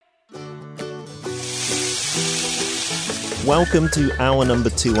Welcome to hour number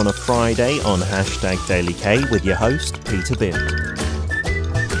 2 on a Friday on Hashtag Daily K with your host, Peter Bind.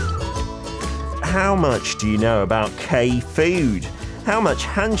 How much do you know about K food? How much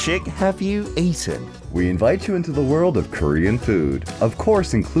hanshik have you eaten? We invite you into the world of Korean food, of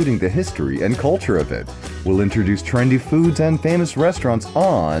course including the history and culture of it. We'll introduce trendy foods and famous restaurants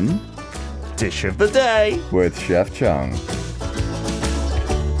on Dish of the Day with Chef Chung.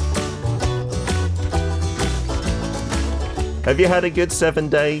 Have you had a good 7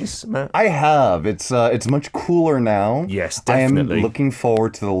 days, Matt? I have. It's much cooler now. Yes, definitely. I am looking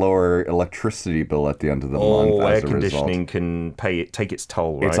forward to the lower electricity bill at the end of the month. Air as a conditioning result. can take its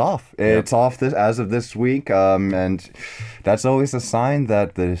toll, right? It's off. Yep. It's off as of this week, and that's always a sign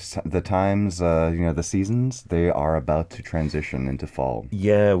that the times, the seasons, they are about to transition into fall.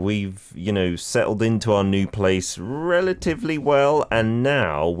 Yeah, we've, settled into our new place relatively well, and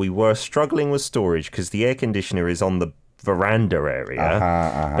now we were struggling with storage because the air conditioner is on the veranda area,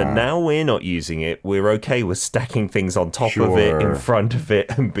 but now we're not using it. We're okay with stacking things on top of it, in front of it,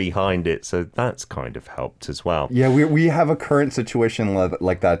 and behind it, so that's kind of helped as well. Yeah, we have a current situation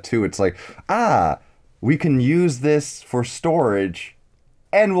like that too. It's like, we can use this for storage,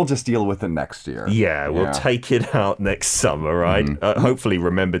 and we'll just deal with it next year. Yeah, we'll take it out next summer, right? Hopefully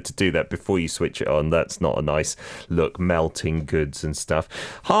remember to do that before you switch it on. That's not a nice look, melting goods and stuff.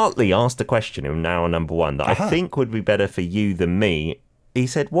 Hartley asked a question in hour number 1 that I think would be better for you than me. He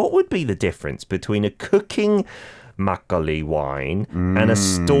said, what would be the difference between a cooking makgeolli wine and a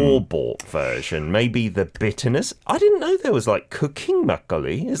store-bought version? Maybe the bitterness. I didn't know there was cooking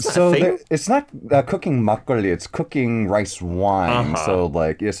makgeolli. Is that a thing? It's not cooking makgeolli. It's cooking rice wine. So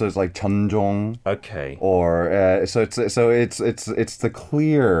so it's like jeonjong. Okay. Or so it's the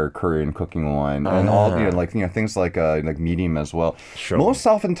clear Korean cooking wine, and all things like medium as well. Sure. Most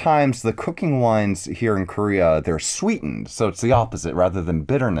oftentimes the cooking wines here in Korea, they're sweetened, so it's the opposite. Rather than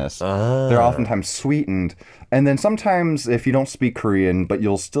bitterness, they're oftentimes sweetened. And then sometimes, if you don't speak Korean, but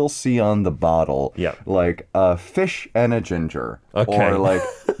you'll still see on the bottle, like a fish and a ginger, or like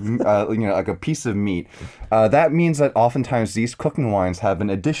a piece of meat. That means that oftentimes these cooking wines have been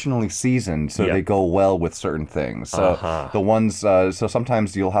additionally seasoned, so they go well with certain things. So the ones, so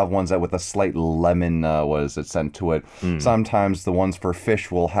sometimes you'll have ones that with a slight lemon, sent to it. Sometimes the ones for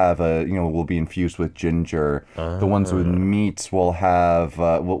fish will have will be infused with ginger. The ones with meats will have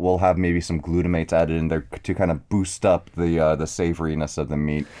maybe some glutamates added in there to kind of boost up the savoriness of the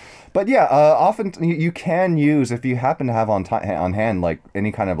meat. But yeah, often you can use, if you happen to have on hand like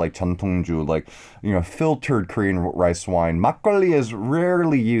any kind of like jeontonju, filtered Korean rice wine. Makgeolli is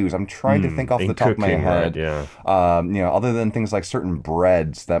rarely used. I'm trying to think off the top of my head. Right, other than things like certain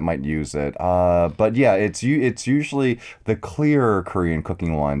breads that might use it. But yeah, it's usually the clear Korean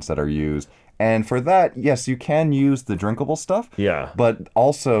cooking wines that are used. And for that, yes, you can use the drinkable stuff. Yeah. But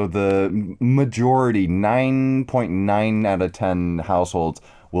also the majority, 9.9 out of 10 households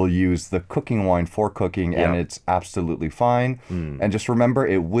will use the cooking wine for cooking, and it's absolutely fine. And just remember,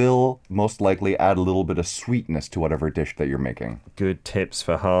 it will most likely add a little bit of sweetness to whatever dish that you're making. Good tips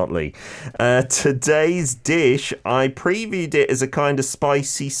for Hartley. Today's dish, I previewed it as a kind of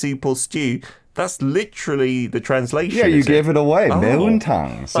spicy soup or stew. That's literally the translation. Yeah, you gave it away. Oh.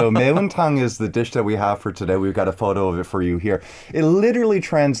 Maeun-tang. So Maeun-tang is the dish that we have for today. We've got a photo of it for you here. It literally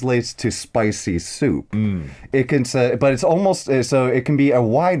translates to spicy soup. It can say, but it's almost, so it can be a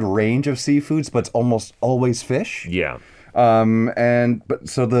wide range of seafoods, but it's almost always fish. Yeah.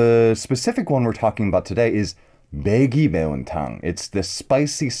 So the specific one we're talking about today is Baegi Maeun-tang. It's the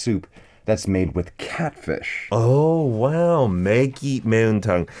spicy soup that's made with catfish. Oh, wow. Baegi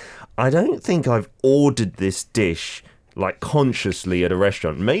Maeun-tang. I don't think I've ordered this dish consciously at a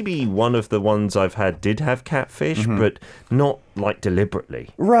restaurant. Maybe one of the ones I've had did have catfish, but not deliberately.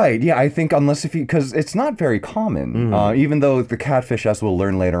 Right, yeah, I think because it's not very common. Even though the catfish, as we'll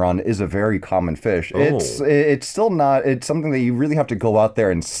learn later on, is a very common fish. It's still not, it's something that you really have to go out there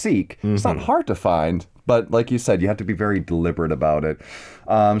and seek. It's not hard to find. But like you said, you have to be very deliberate about it.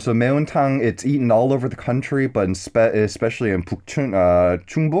 So Maeun-tang, it's eaten all over the country, but especially in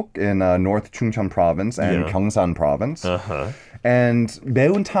Chungbuk in North Chungcheon province and Gyeongsang province. And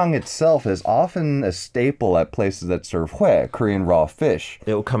Maeun-tang itself is often a staple at places that serve hue, Korean raw fish.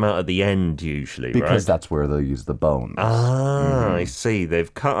 It'll come out at the end usually, Because right? that's where they'll use the bones. I see.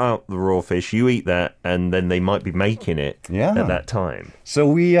 They've cut out the raw fish. You eat that, and then they might be making it at that time.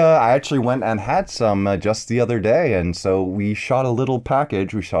 So I actually went and had some just the other day, and so we shot a little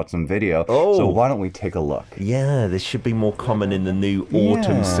package. We shot some video. Oh. So why don't we take a look? Yeah, this should be more common in the new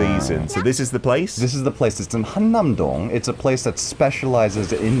autumn season. So this is the place? This is the place. It's in Hannam-dong. It's a place that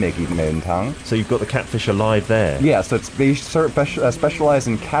specializes in making Maeun-tang. So you've got the catfish alive there? Yeah, so they specialize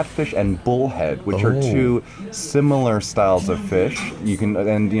in catfish and bullhead, which are two similar styles of fish.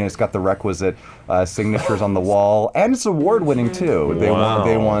 It's got the requisite signatures on the wall, and it's award-winning too. They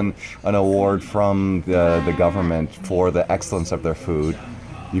won an award from the government for the excellence of their food.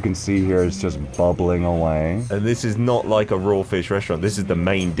 You can see here it's just bubbling away. And this is not like a raw fish restaurant. This is the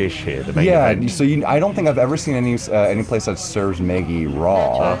main dish here, the main event. So I don't think I've ever seen any place that serves Maggi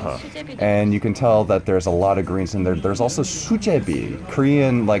raw. And you can tell that there's a lot of greens in there. There's also sujebi,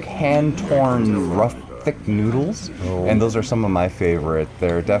 Korean like hand-torn rough thick noodles, and those are some of my favorite.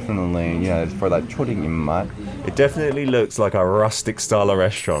 They're definitely, for that choring immat. It definitely looks like a rustic style of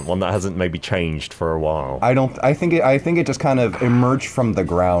restaurant, one that hasn't maybe changed for a while. I think it just kind of emerged from the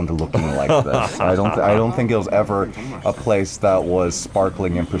ground looking like this. I don't think it was ever a place that was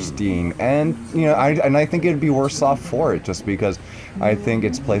sparkling and pristine, and I think it'd be worse off for it, just because I think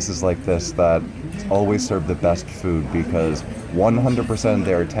it's places like this that always serve the best food, because 100% of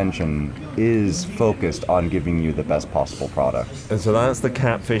their attention is focused on giving you the best possible product. And so that's the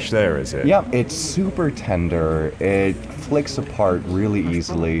catfish there, is it? Yeah, it's super tender. It flicks apart really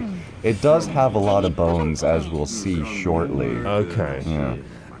easily. It does have a lot of bones, as we'll see shortly. Okay. Yeah.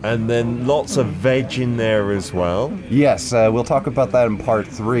 And then lots of veg in there as well. Yes, we'll talk about that in part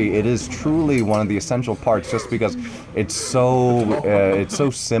 3. It is truly one of the essential parts, just because it's so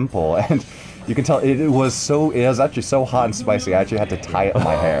simple, and you can tell it was actually so hot and spicy. I actually had to tie it in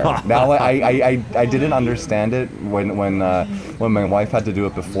my hair. Now I didn't understand it when my wife had to do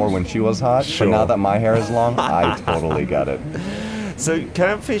it before when she was hot. Sure. But now that my hair is long, I totally get it. So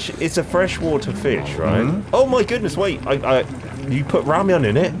catfish, it's a freshwater fish, right? Mm-hmm. Oh my goodness! Wait, you put ramyeon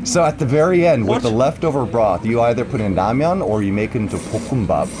in it? So at the very end, with the leftover broth, you either put in ramyeon or you make it into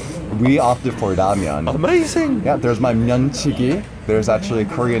볶음밥. We opted for ramyeon. Amazing! Yeah, there's my myeonchigi. There's actually a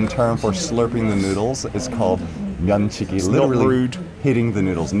Korean term for slurping the noodles. It's called myeonchigi. It's literally not rude. Hitting the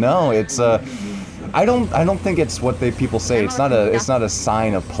noodles. No, it's I don't think it's what people say. It's not a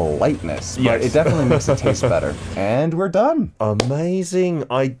sign of politeness, but yes. It definitely makes it taste better. And we're done. Amazing.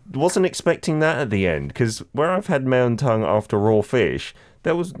 I wasn't expecting that at the end, because where I've had Maeun-tang after raw fish,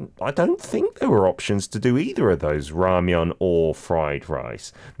 I don't think there were options to do either of those, ramyeon or fried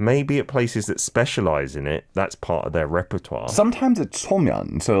rice. Maybe at places that specialize in it, that's part of their repertoire. Sometimes it's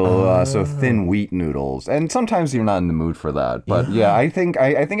sommyeon, so thin wheat noodles, and sometimes you're not in the mood for that. But yeah, I think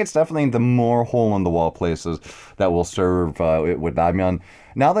it's definitely the more hole-in-the-wall places that will serve it with ramyeon.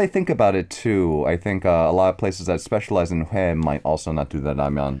 Now that I think about it too, I think a lot of places that specialize in hue might also not do that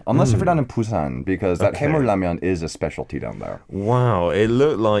ramyeon, unless if you're down in Busan, because that haemul ramyeon is a specialty down there. Wow, it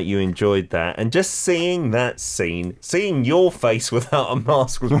looked like you enjoyed that, and just seeing that scene, seeing your face without a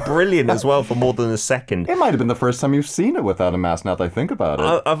mask was brilliant as well for more than a second. It might have been the first time you've seen it without a mask, now that I think about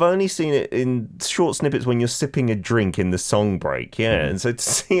it. I've only seen it in short snippets when you're sipping a drink in the song break, and so to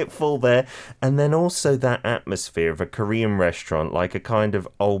see it full there, and then also that atmosphere of a Korean restaurant, like a kind of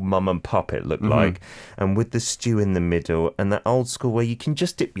old mum and pop it looked like, and with the stew in the middle, and that old school where you can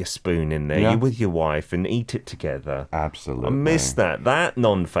just dip your spoon in there, you're with your wife and eat it together. Absolutely. I miss that. That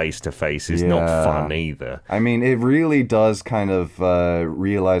non-face-to-face is not fun either. I mean, it really does kind of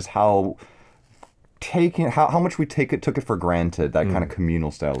realize how much we took it for granted, that kind of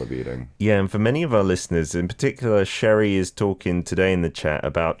communal style of eating. Yeah, and for many of our listeners, in particular, Sherry is talking today in the chat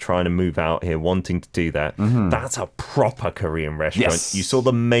about trying to move out here, wanting to do that. That's a proper Korean restaurant. Yes. You saw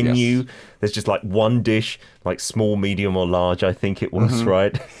the menu. Yes. There's just like one dish, like small, medium, or large, I think it was,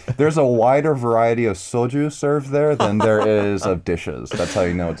 right? There's a wider variety of soju served there than there is of dishes. That's how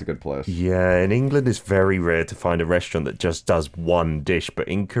you know it's a good place. Yeah, in England, it's very rare to find a restaurant that just does one dish, but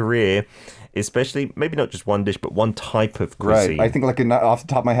in Korea, especially, maybe not just one dish, but one type of cuisine. Right. I think off the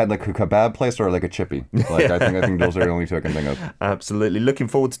top of my head, like a kebab place or like a chippy. I think those are the only two I can think of. Absolutely. Looking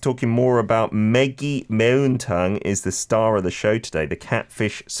forward to talking more about Meggy. Maeun-tang is the star of the show today, the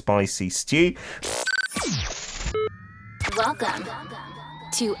catfish spicy stew. Welcome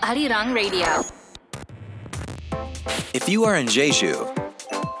to Arirang Radio. If you are in Jeju,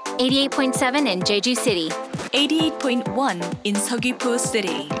 88.7 in Jeju City. 88.1 in Seogwipo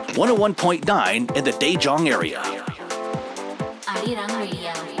City. 101.9 in the Daejeong area. Arirang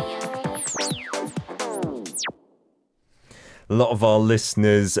Radio. A lot of our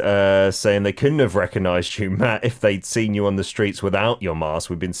listeners saying they couldn't have recognised you, Matt, if they'd seen you on the streets without your mask.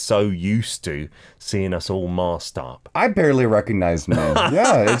 We've been so used to seeing us all masked up. I barely recognized me.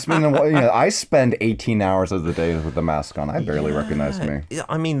 Yeah, it's been I spend 18 hours of the day with the mask on. I barely recognize me.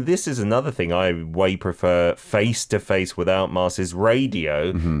 I mean, this is another thing I way prefer face-to-face without masks is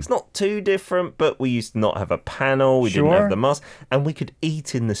radio. It's not too different, but we used to not have a panel. We didn't have the mask, and we could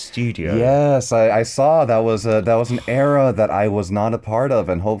eat in the studio. Yes, I saw that was an era that I was not a part of,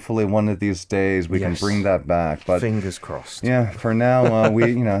 and hopefully one of these days we can bring that back. But fingers crossed. Yeah, for now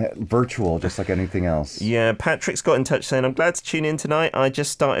we virtual, just like anything else. Yeah, Patrick's got in touch saying, I'm glad to tune in tonight. I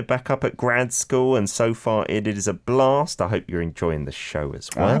just started back up at grad school, and so far it is a blast. I hope you're enjoying the show as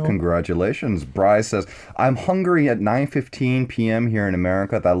well. Congratulations. Bri says, I'm hungry at 9:15 p.m. here in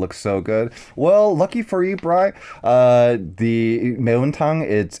America. That looks so good. Well, lucky for you, Bri. The Maeun-tang,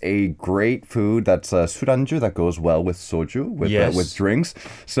 it's a great food that's 술안주 that goes well with soju, with drinks.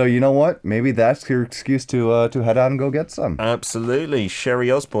 So you know what? Maybe that's your excuse to head out and go get some. Absolutely.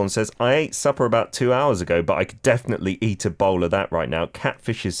 Sherry Osborne says, I ate supper about 2 hours ago, but I could definitely eat a bowl of that right now.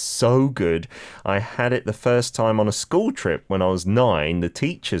 Catfish is so good. I had it the first time on a school trip when I was 9. The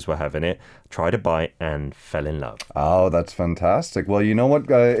teachers were having it. Tried a bite and fell in love. Oh, that's fantastic. Well, you know what?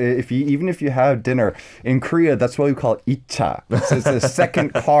 Even if you have dinner in Korea, that's what we call icha. It's the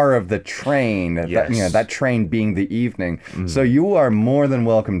second car of the train. Yes. That train being the evening. So you are more than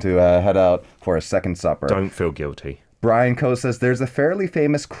welcome to head out for a second supper. Don't feel guilty. Brian Coe says, there's a fairly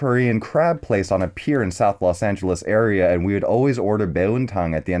famous Korean crab place on a pier in South Los Angeles area, and we would always order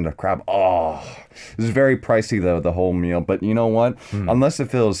Maeun-tang at the end of crab. Oh, it was very pricey, though, the whole meal. But you know what? Unless it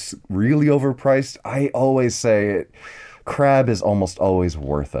feels really overpriced, I always say crab is almost always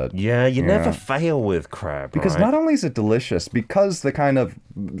worth it. Yeah, you never fail with crab, because not only is it delicious, because the kind of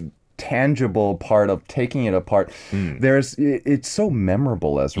tangible part of taking it apart, it's so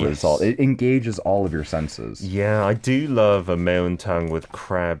memorable as a result. It engages all of your senses. Yeah, I do love a Maeun-tang with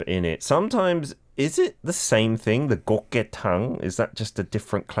crab in it. Sometimes, is it the same thing, the gokgae-tang? Is that just a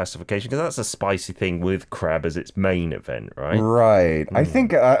different classification? Because that's a spicy thing with crab as its main event, right? Right. I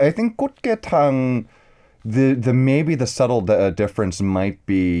think gokgae-tang, maybe the subtle difference might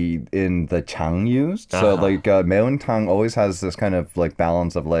be in the chang used. So like Maeun-tang always has this kind of like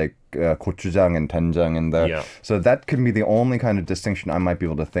balance of like gochujang and doenjang in there. Yeah. So that could be the only kind of distinction I might be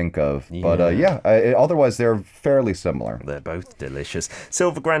able to think of. But otherwise they're fairly similar. They're both delicious.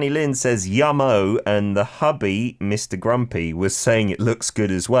 Silver Granny Lynn says yummo, and the hubby, Mr. Grumpy, was saying it looks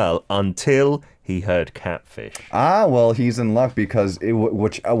good as well until he heard catfish. Ah, well, he's in luck because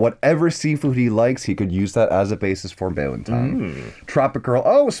whatever seafood he likes, he could use that as a basis for Maeun-tang. Tropic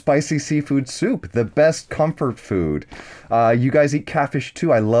Girl, spicy seafood soup, the best comfort food. You guys eat catfish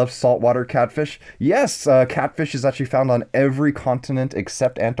too. I love saltwater catfish. Yes, catfish is actually found on every continent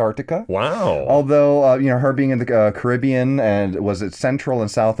except Antarctica. Wow. Although, her being in the Caribbean, and was it Central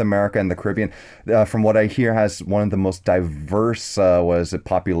and South America and the Caribbean, from what I hear, has one of the most diverse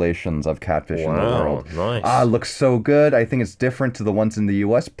populations of catfish in the world. Nice. Looks so good. I think it's different to the ones in the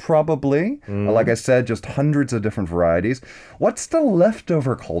U.S. Probably. Like I said, just hundreds of different varieties. What's the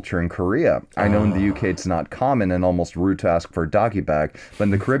leftover culture in Korea? I know in the UK it's not common and almost rude to ask for a doggy bag, but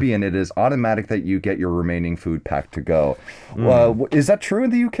in the Caribbean it is automatic that you get your remaining food packed to go. Is that true in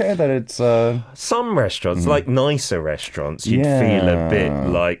the UK that it's... Some restaurants, like nicer restaurants, you'd feel a bit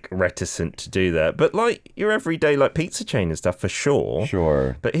like reticent to do that. But like your everyday like pizza chain and stuff, for sure.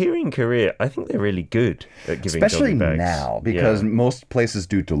 Sure. But here in Korea, I think they're really good at giving especially doggy bags. Now, because most places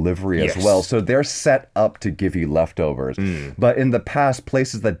do delivery as well, so they're set up to give you leftovers. But in the past,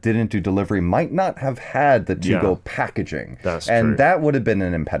 places that didn't do delivery might not have had the to-go packaging. That's and true. that would have been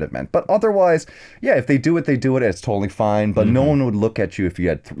an impediment. But otherwise, if they do it, it's totally fine. But no one would look at you if you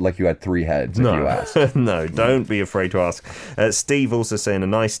had you had 3 heads if you asked. No, don't be afraid to ask. Steve also saying a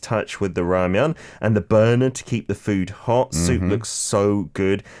nice touch with the ramyeon and the burner to keep the food hot. Soup looks so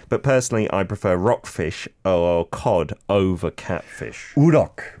good. But personally, I prefer rockfish or cod over catfish.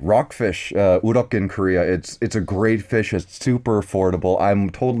 Udok, rockfish, udok in Korea. It's a great fish. It's super affordable. I'm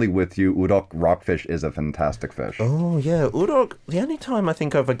totally with you. Udok, rockfish is a fantastic fish. Oh yeah, udok. The only time I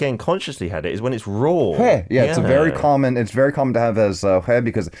think I've again consciously had it is when it's raw. Hue. Yeah, it's very common. It's very common to have as hue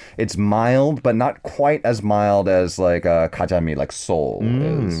because it's mild, but not quite as mild as like gajami, like Seoul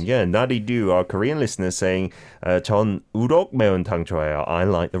is. Yeah, Nadidu, our Korean listener, saying, "전 우럭 매운탕 좋아해요. I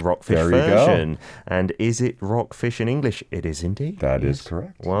like the rockfish version." And is it rockfish in English? It is indeed. That is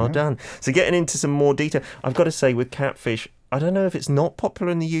correct. Well done. So getting into some more detail, I've got to say with catfish, I don't know if it's not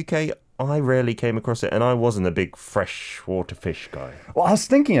popular in the UK. I rarely came across it, and I wasn't a big freshwater fish guy. Well, I was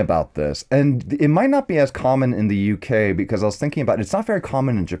thinking about this, and it might not be as common in the UK because I was thinking about it's not very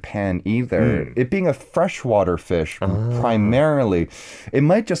common in Japan either. It being a freshwater fish primarily, it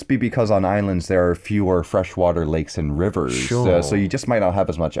might just be because on islands there are fewer freshwater lakes and rivers, Sure. so you just might not have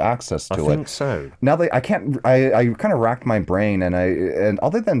as much access to it. I think so. Now that I can't, I kind of racked my brain, and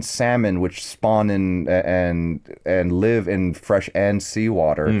other than salmon, which spawn in and live in fresh and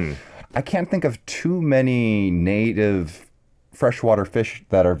seawater, I can't think of too many native freshwater fish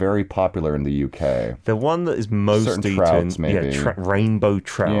that are very popular in the UK. The one that is most Certain eaten, trouts, maybe. rainbow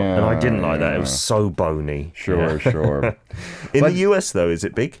trout, and I didn't like that. It was so bony. Sure, sure. In the US, though, is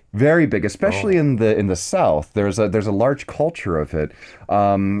it big? Very big, especially in the South. There's a large culture of it,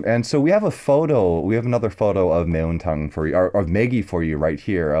 and so we have a photo. We have another photo of Maeun-tang for you, or of Maggie for you right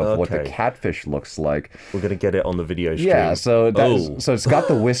here, of what the catfish looks like. We're gonna get it on the video stream. Yeah, so so it's got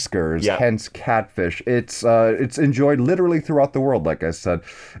the whiskers, hence catfish. It's enjoyed literally throughout the world, like I said,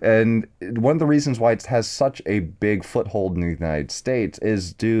 and one of the reasons why it has such a big foothold in the United States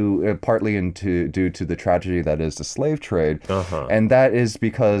is partly due to the tragedy that is the slave trade, and that is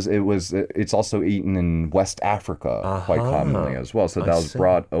because it's also eaten in West Africa quite commonly as well. So that was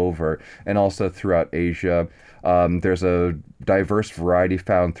brought over, and also throughout Asia. There's a diverse variety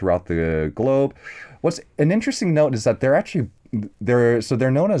found throughout the globe. What's an interesting note is that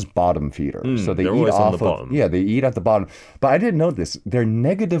they're known as bottom feeders. So they eat off the bottom. Yeah, they eat at the bottom. But I didn't know this. They're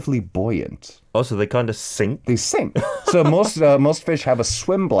negatively buoyant. Oh, so they kind of sink? They sink. So most fish have a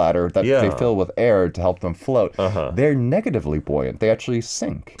swim bladder that they fill with air to help them float. They're negatively buoyant. They actually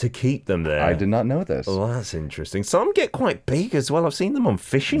sink. To keep them there? I did not know this. Oh, that's interesting. Some get quite big as well. I've seen them on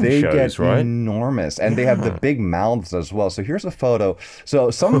fishing shows, get right? Enormous. And they have the big mouths as well. So here's a photo.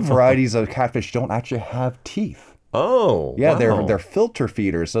 So some varieties of catfish don't actually have teeth. Oh, yeah, wow. they're filter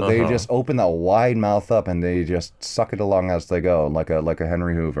feeders, so they just open that wide mouth up and they just suck it along as they go, like a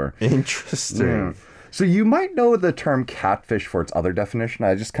Henry Hoover. Interesting. Yeah. So you might know the term catfish for its other definition.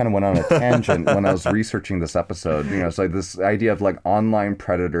 I just kind of went on a tangent when I was researching this episode. It's like this idea of like online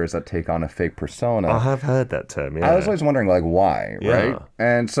predators that take on a fake persona. I have heard that term. Yeah. I was always wondering like why, right?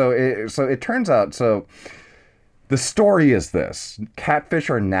 And so it turns out the story is this. Catfish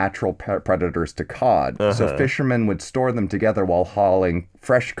are natural predators to cod. So fishermen would store them together while hauling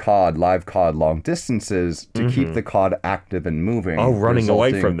fresh cod, live cod, long distances to keep the cod active and moving. Oh, running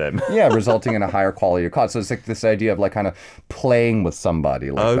away from them. Yeah, resulting in a higher quality of cod. So it's like this idea of like kind of playing with somebody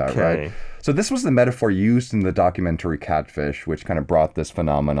like that, right? So this was the metaphor used in the documentary Catfish, which kind of brought this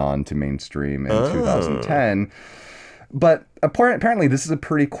phenomenon to mainstream in 2010. But apparently this is a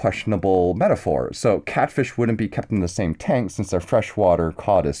pretty questionable metaphor. So catfish wouldn't be kept in the same tank since they're freshwater,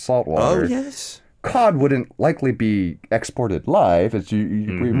 cod is saltwater. Oh, yes. Cod wouldn't likely be exported live. It's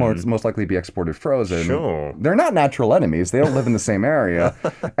most likely be exported frozen. Sure. They're not natural enemies. They don't live in the same area.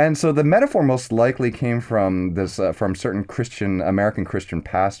 And so the metaphor most likely came from from certain American Christian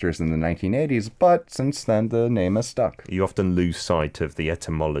pastors in the 1980s. But since then, the name has stuck. You often lose sight of the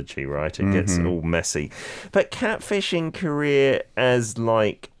etymology, right? It gets all messy. But catfish in Korea as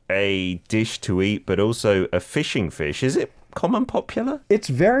like a dish to eat, but also a fishing fish, is it popular? It's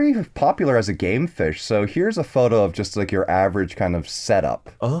very popular as a game fish. So here's a photo of just like your average kind of setup.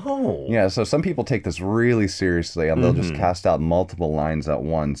 Oh. Yeah, so some people take this really seriously and they'll just cast out multiple lines at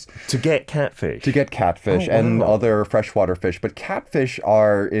once. To get catfish? To get catfish and other freshwater fish. But catfish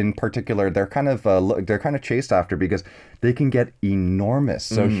are, in particular, they're kind of chased after because they can get enormous.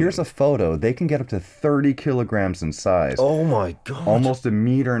 So here's a photo. They can get up to 30 kilograms in size. Oh my God. Almost 1.5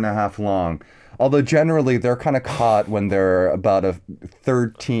 meters long. Although generally they're kind of caught when they're about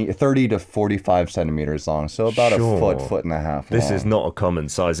 30 to 45 centimeters long. So about a foot and a half long. This is not a common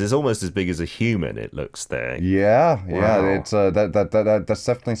size. It's almost as big as a human, it looks there. Yeah. Wow. It's that's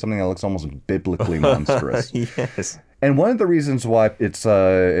definitely something that looks almost biblically monstrous. Yes. And one of the reasons why it's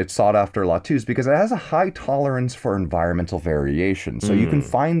sought after a lot too is because it has a high tolerance for environmental variation. So you can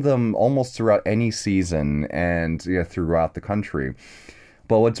find them almost throughout any season and throughout the country.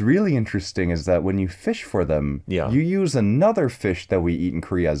 But what's really interesting is that when you fish for them, you use another fish that we eat in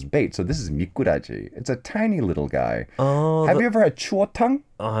Korea as bait. So this is 미꾸라지. It's a tiny little guy. Oh, have you ever had chuotang?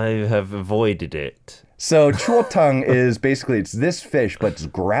 I have avoided it. So chuotang is basically, it's this fish, but it's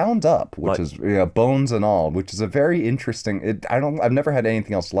ground up, which is bones and all, which is a very interesting. I've never had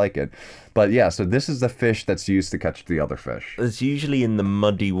anything else like it. But yeah, so this is the fish that's used to catch the other fish. It's usually in the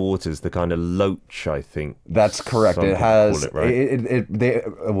muddy waters, the kind of loach, I think. That's correct. Some It people has. call it, right?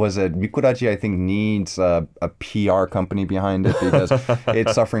 Mikuraji, I think, needs a PR company behind it because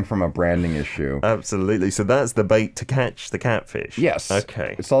it's suffering from a branding issue. Absolutely. So that's the bait to catch the catfish. Yes.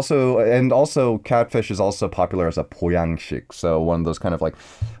 Okay. It's also catfish is also popular as a poyangshik, so one of those kind of like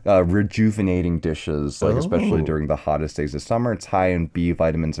rejuvenating dishes, like especially during the hottest days of summer. It's high in B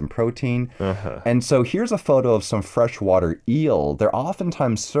vitamins and protein. And so here's a photo of some freshwater eel. They're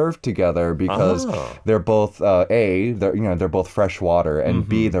oftentimes served together because they're both they're both freshwater, and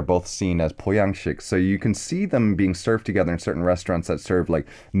B, they're both seen as poyangshik. So you can see them being served together in certain restaurants that serve like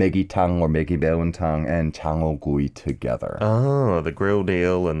Maeun-tang or Maeun-tang and 장어구이 together. Oh, the grilled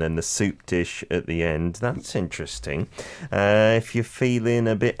eel and then the soup dish at the end. That's interesting. If you're feeling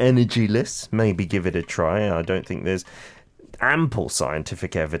a bit energyless, maybe give it a try. I don't think there's ample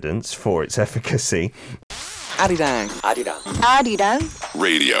scientific evidence for its efficacy. Arirang.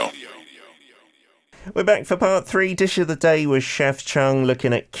 Radio. We're back for part 3. Dish of the day with Chef Chung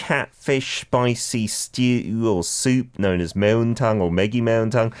looking at catfish spicy stew or soup known as Maeun-tang or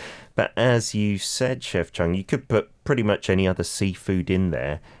Maeun-tang. But as you said, Chef Chung, you could put pretty much any other seafood in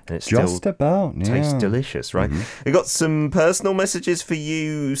there and it still tastes delicious, right? We got some personal messages for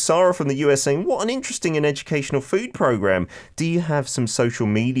you. Sarah from the US saying, what an interesting and educational food program. Do you have some social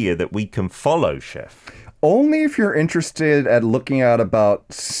media that we can follow, Chef? Only if you're interested at looking at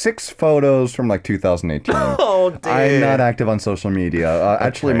about 6 photos from like 2018. Oh, dear. I'm not active on social media.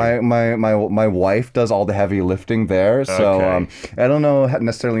 Actually, my wife does all the heavy lifting there, so I don't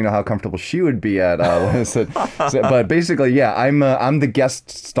necessarily know how comfortable she would be at. But basically, yeah, I'm the guest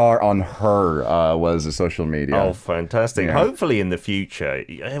star on her was the social media. Oh, fantastic! Yeah. Hopefully, in the future,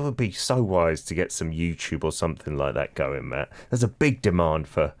 it would be so wise to get some YouTube or something like that going, Matt. There's a big demand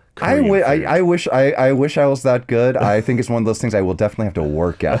for. I wish I was that good. I think it's one of those things I will definitely have to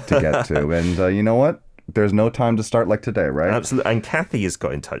work at to get to. And you know what? There's no time to start like today, right? Absolutely. And Kathy has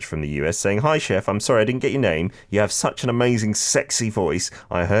got in touch from the US saying, hi, Chef. I'm sorry I didn't get your name. You have such an amazing, sexy voice.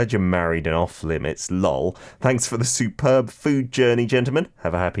 I heard you're married and off limits. Lol. Thanks for the superb food journey, gentlemen.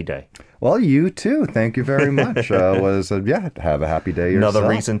 Have a happy day. Well, you too. Thank you very much. Have a happy day yourself. Another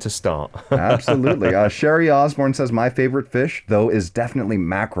reason to start. Absolutely. Sherry Osborne says, my favorite fish, though, is definitely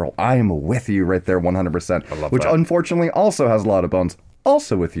mackerel. I am with you right there 100%. I love which that. Unfortunately also has a lot of bones.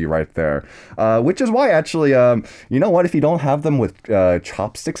 Also with you right there. Which is why, actually, you know what? If you don't have them with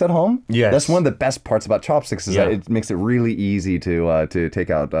chopsticks at home, yes. That's one of the best parts about chopsticks is that it makes it really easy to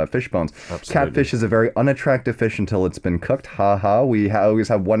take out fish bones. Absolutely. Catfish is a very unattractive fish until it's been cooked. Ha. We always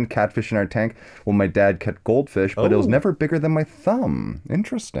have one catfish in our tank. Well, my dad caught goldfish, but it was never bigger than my thumb.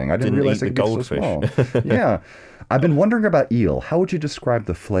 Interesting. I didn't realize it could be so small. Yeah. I've been wondering about eel. How would you describe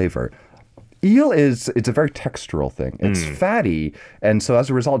the flavor? Eel it's a very textural thing. It's fatty, and so as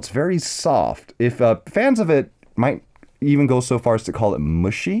a result, it's very soft. If fans of it might even go so far as to call it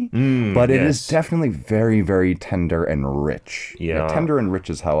mushy, but it is definitely very, very tender and rich. Yeah. Tender and rich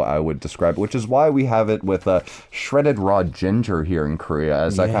is how I would describe it, which is why we have it with shredded raw ginger here in Korea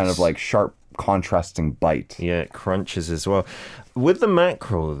as that kind of like sharp, contrasting bite. Yeah, it crunches as well. With the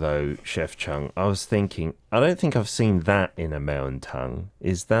mackerel, though, Chef Chung, I was thinking, I don't think I've seen that in a Maeun-tang.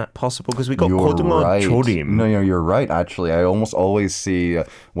 Is that possible? Because we got 고등어 조림. No, you're right, actually. I almost always see,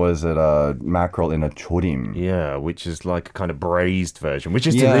 mackerel in a 조림. Yeah, which is like a kind of braised version, which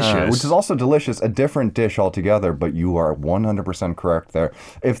is delicious. Which is also delicious. A different dish altogether, but you are 100% correct there.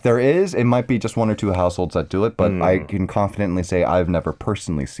 If there is, it might be just 1 or 2 households that do it, but I can confidently say I've never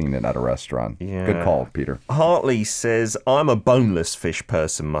personally seen it at a restaurant. Yeah. Good call, Peter. Hartley says, I'm a boneless fish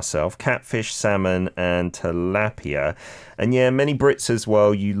person myself. Catfish, salmon, and tilapia. And yeah, many Brits as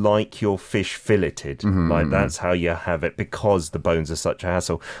well, you like your fish filleted. Like that's how you have it because the bones are such a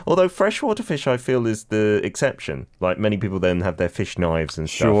hassle. Although freshwater fish, I feel, is the exception. Like many people then have their fish knives and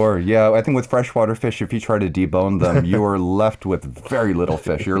stuff. Sure, yeah. I think with freshwater fish, if you try to debone them, you are left with very little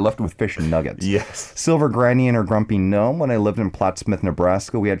fish. You're left with fish nuggets. Yes. Silver Granny and her Grumpy Gnome. When I lived in Plattsmouth,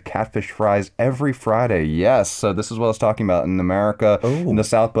 Nebraska, we had catfish fries every Friday. Yes, so this is what I was talking about in America, in the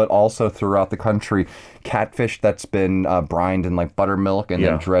South, but also throughout the country. Catfish that's been brined in like buttermilk and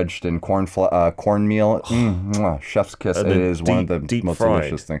then dredged in cornmeal. Chef's kiss. It is one of the most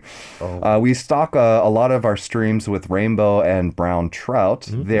delicious things. We stock a lot of our streams with rainbow and brown trout.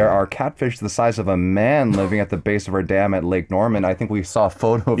 There are catfish the size of a man living at the base of our dam at Lake Norman. I think we saw a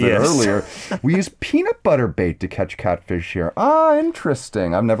photo of it earlier. We use peanut butter bait to catch catfish here.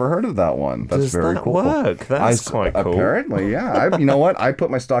 Interesting. I've never heard of that one. That's Does very that cool. work? That's quite cool. Apparently, Yeah, you know what? I put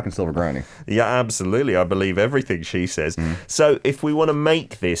my stock in silver granny. Yeah, absolutely. I believe everything she says. So if we want to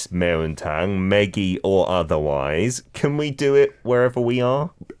make this Maeun-tang, Meggy or otherwise, can we do it wherever we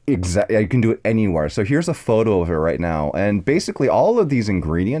are? Exactly. You can do it anywhere. So here's a photo of it right now. And basically all of these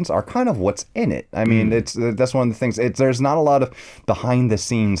ingredients are kind of what's in it. I mean, that's one of the things. There's not a lot of behind the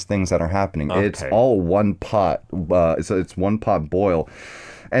scenes things that are happening. Okay. It's all one pot. So it's one pot boil.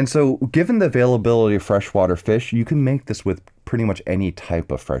 And so given the availability of freshwater fish, you can make this with pretty much any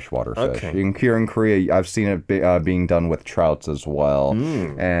type of freshwater fish. Okay. Here in Korea, I've seen it being done with trouts as well.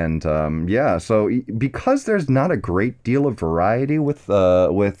 And so because there's not a great deal of variety with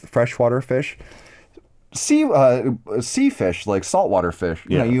freshwater fish, sea fish, like saltwater fish,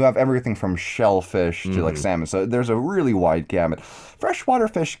 you know, you have everything from shellfish to like salmon. So there's a really wide gamut. Freshwater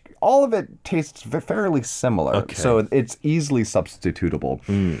fish, all of it tastes fairly similar. Okay. So it's easily substitutable.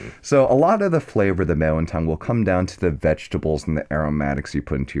 So a lot of the flavor of the Maeun-tang will come down to the vegetables and the aromatics you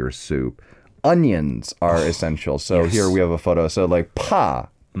put into your soup. Onions are essential. So here we have a photo. So like pa.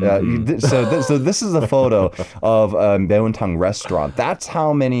 So this is a photo of a Maeun-tang restaurant. That's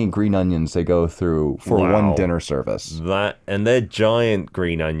how many green onions they go through for one dinner service. And they're giant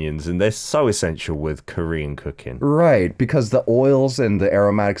green onions, and they're so essential with Korean cooking. Right, because the oils and the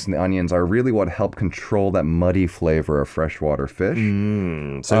aromatics in the onions are really what help control that muddy flavor of freshwater fish.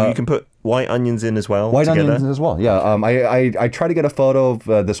 So you can put white onions in as well. White together? onions as well. Yeah. I try to get a photo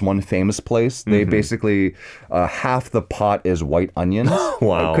of this one famous place. They basically half the pot is white onions.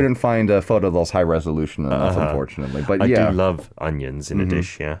 Wow. I couldn't find a photo that's high resolution enough, unfortunately. But I yeah, do love onions in a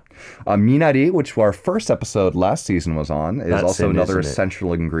dish. Yeah. Minari, which our first episode last season was on, is That's also another isn't it?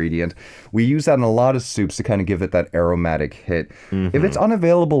 essential ingredient. We use that in a lot of soups to kind of give it that aromatic hit. If it's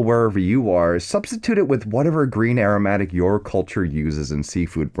unavailable wherever you are, substitute it with whatever green aromatic your culture uses in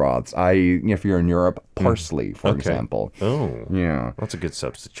seafood broths. If you're in Europe, parsley, for example. Oh, Yeah. that's a good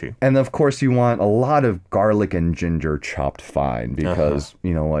substitute. And of course, you want a lot of garlic and ginger chopped fine because,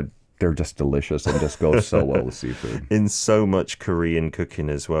 you know what, they're just delicious and just go so well with seafood. In so much Korean cooking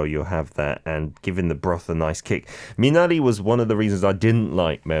as well, you'll have that, and giving the broth a nice kick. Minari was one of the reasons I didn't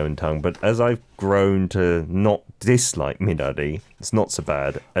like Maeun-tang, but as I've grown to not dislike minari, it's not so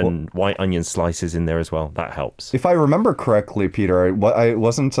bad. And white onion slices in there as well, that helps. If I remember correctly, Peter,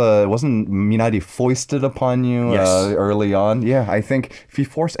 wasn't minari foisted upon you Yes. early on? Yeah, I think if you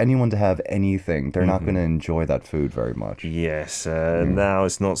force anyone to have anything, they're not going to enjoy that food very much. Yes, now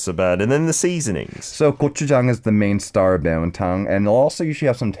it's not so bad. And then the seasonings. So gochujang is the main star of Maeun-tang, and it'll also usually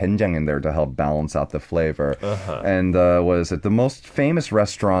have some doenjang in there to help balance out the flavor. And the most famous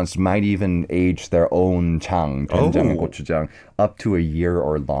restaurants might even age their own chang, doenjang and gochujang, up to a year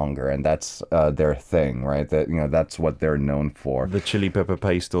or longer, and that's their thing, right? That's what they're known for. The chili pepper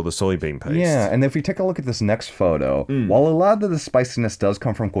paste or the soybean paste. Yeah, and if we take a look at this next photo, while a lot of the spiciness does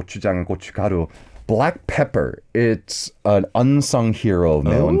come from gochujang and gochugaru, black pepper, it's an unsung hero of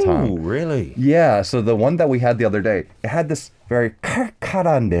Maeun-tang. Oh, really? Yeah, so the one that we had the other day, it had this very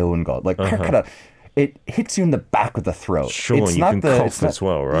칼칼한 매운 것, like 칼칼한. It hits you in the back of the throat. Sure, you can cough as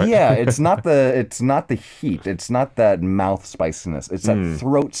well, right? Yeah, it's not the heat. It's not that mouth spiciness. It's that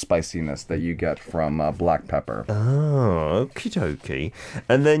throat spiciness that you get from black pepper. Oh, okie dokie.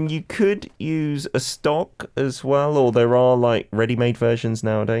 And then you could use a stock as well, or there are like ready-made versions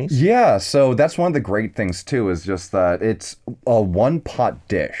nowadays. Yeah, so that's one of the great things too, is just that it's a one-pot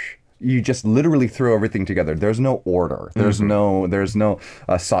dish. You just literally throw everything together. There's no order. There's no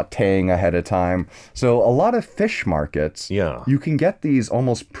sautéing ahead of time. So a lot of fish markets, you can get these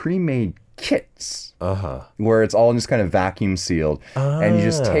almost pre-made kits where it's all just kind of vacuum sealed, and you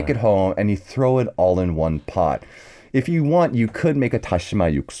just take it home and you throw it all in one pot. If you want, you could make a tashima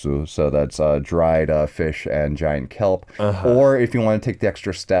yuksu, so that's dried fish and giant kelp. Or if you want to take the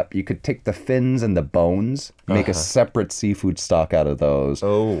extra step, you could take the fins and the bones, make a separate seafood stock out of those.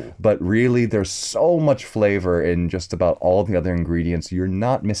 But really, there's so much flavor in just about all the other ingredients. You're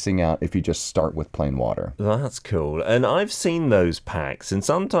not missing out if you just start with plain water. That's cool. And I've seen those packs, and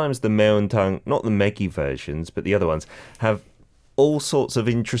sometimes the Maeun-tang, not the Meggy versions, but the other ones, have all sorts of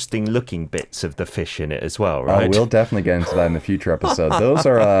interesting looking bits of the fish in it as well, right? We'll definitely get into that in a future episode.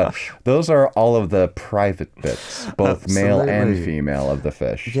 Those are all of the private bits, both male and female of the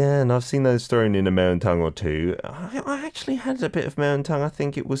fish. Yeah, and I've seen those thrown in a Maeun-tang or two. I actually had a bit of Maeun-tang, I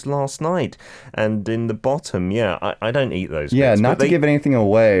think it was last night. And in the bottom, I don't eat those Yeah, bits, not to give anything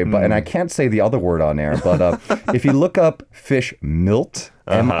away, but and I can't say the other word on air, but if you look up fish milt,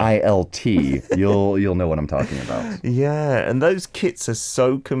 M-I-L-T, you'll know what I'm talking about. Yeah, and those kits are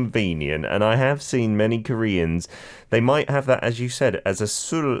so convenient, and I have seen many Koreans, they might have that, as you said, as a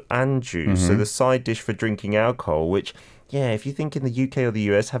sul anju, so the side dish for drinking alcohol, which yeah, if you think in the UK or the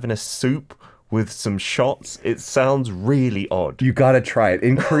US, having a soup with some shots, it sounds really odd. You gotta try it.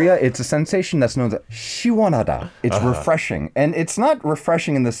 In Korea, it's a sensation that's known as 시원하다. It's refreshing. And it's not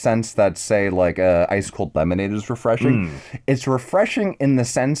refreshing in the sense that, say, like ice cold lemonade is refreshing. It's refreshing in the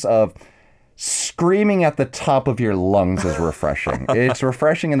sense of screaming at the top of your lungs is refreshing. It's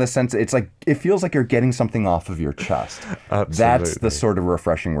refreshing in the sense it's like it feels like you're getting something off of your chest. Absolutely. That's the sort of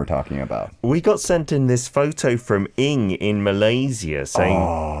refreshing we're talking about. We got sent in this photo from Ing in Malaysia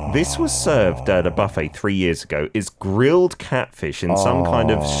saying this was served at a buffet 3 years ago. It's grilled catfish in some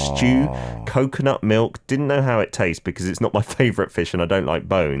kind of stew, coconut milk. Didn't know how it tastes because it's not my favorite fish and I don't like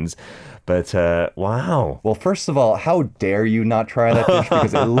bones. But wow. Well, first of all, how dare you not try that dish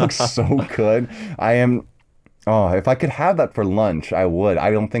because it looks so good. If I could have that for lunch, I would.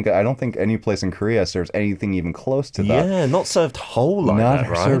 I don't think any place in Korea serves anything even close to that. Yeah, not served whole like that,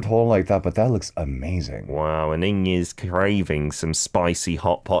 right? Not served whole like that, but that looks amazing. Wow, and Ing is craving some spicy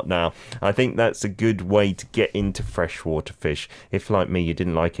hot pot now. I think that's a good way to get into freshwater fish. If, like me, you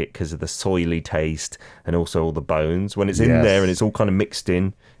didn't like it because of the soily taste and also all the bones, when it's in there and it's all kind of mixed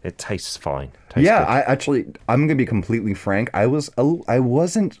in, it tastes fine. I'm going to be completely frank. I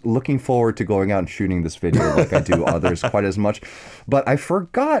wasn't looking forward to going out and shooting this video like I do others quite as much, but I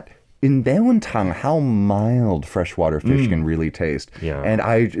forgot in Maeun-tang how mild freshwater fish can really taste. Yeah. And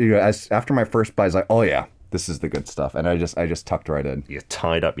after my first bite, I was like, oh yeah, this is the good stuff. And I just tucked right in. You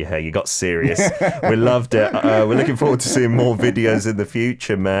tied up your hair. You got serious. We loved it. We're looking forward to seeing more videos in the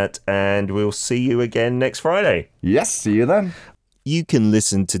future, Matt. And we'll see you again next Friday. Yes, see you then. You can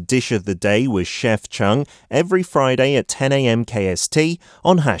listen to Dish of the Day with Chef Chung every Friday at 10 a.m. KST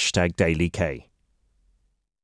on #DailyK.